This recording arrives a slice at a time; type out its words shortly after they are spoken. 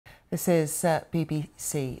This is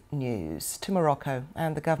BBC News. To Morocco,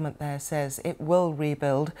 and the government there says it will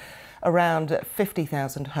rebuild around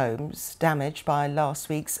 50,000 homes damaged by last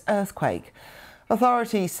week's earthquake.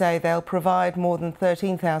 Authorities say they'll provide more than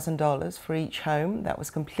 $13,000 for each home that was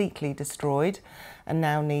completely destroyed and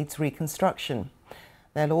now needs reconstruction.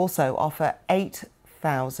 They'll also offer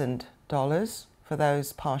 $8,000 for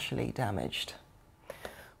those partially damaged.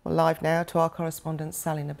 Well, live now to our correspondent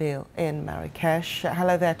Sally Nabil in Marrakesh.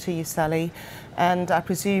 Hello there to you, Sally. And I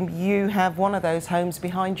presume you have one of those homes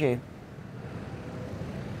behind you.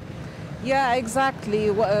 Yeah, exactly.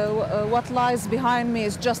 What lies behind me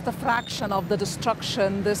is just a fraction of the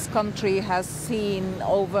destruction this country has seen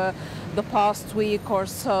over the past week or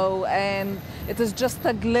so, and it is just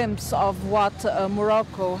a glimpse of what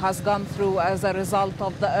Morocco has gone through as a result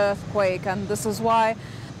of the earthquake. And this is why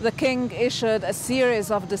the King issued a series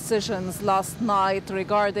of decisions last night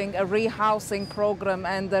regarding a rehousing program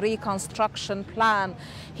and the reconstruction plan.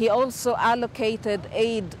 He also allocated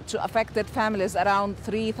aid to affected families, around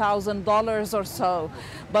 $3,000 or so.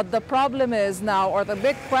 But the problem is now, or the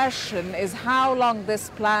big question is, how long this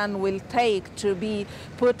plan will take to be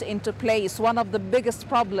put into place. One of the biggest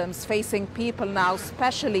problems facing people now,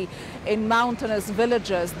 especially in mountainous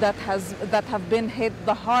villages that have been hit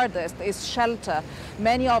the hardest, is shelter.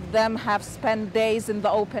 Many of them have spent days in the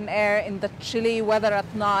open air in the chilly weather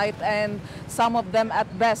at night, and some of them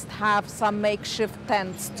at best have some makeshift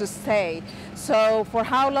tents to stay. So for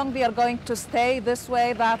how long we are going to stay this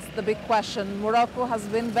way, that's the big question. Morocco has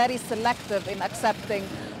been very selective in accepting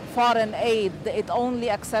foreign aid. It only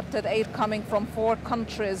accepted aid coming from 4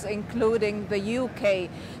 countries, including the UK.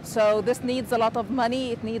 So this needs a lot of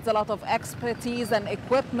money, it needs a lot of expertise and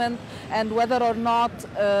equipment, and whether or not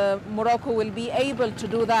Morocco will be able to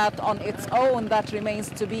do that on its own, that remains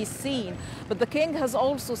to be seen. But the King has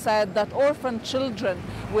also said that orphan children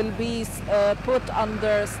will be put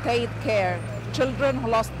under state care. Children who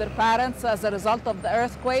lost their parents as a result of the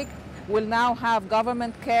earthquake will now have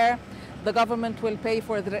government care. The government will pay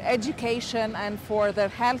for their education and for their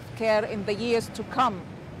health care in the years to come.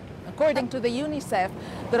 According to the UNICEF,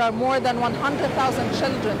 there are more than 100,000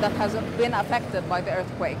 children that have been affected by the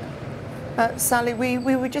earthquake. Sally,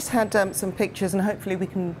 we just had some pictures, and hopefully we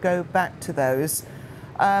can go back to those.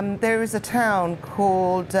 There is a town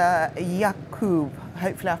called Yaqub.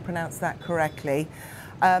 Hopefully I've pronounced that correctly.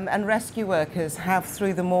 And rescue workers have,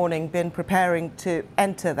 through the morning, been preparing to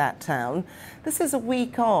enter that town. This is a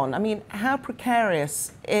week on. I mean, how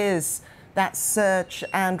precarious is that search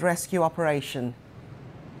and rescue operation?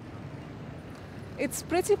 It's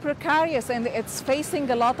pretty precarious, and it's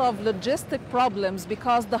facing a lot of logistic problems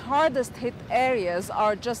because the hardest hit areas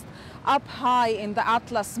are just up high in the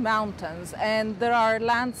Atlas Mountains, and there are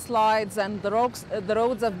landslides and the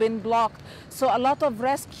roads have been blocked. So a lot of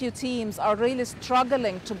rescue teams are really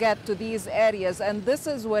struggling to get to these areas, and this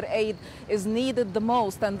is where aid is needed the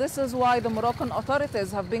most. And this is why the Moroccan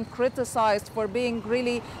authorities have been criticized for being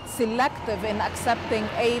really selective in accepting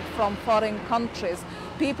aid from foreign countries.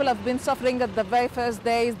 People have been suffering at the very first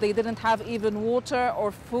days. They didn't have even water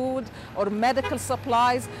or food or medical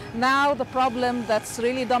supplies. Now the problem that's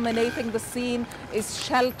really dominating the scene is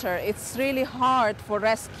shelter. It's really hard for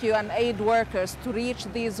rescue and aid workers to reach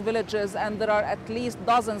these villages, and there are at least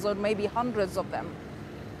dozens or maybe hundreds of them.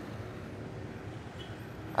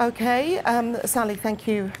 Okay, Sally, thank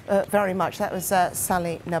you very much. That was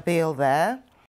Sally Nabil there.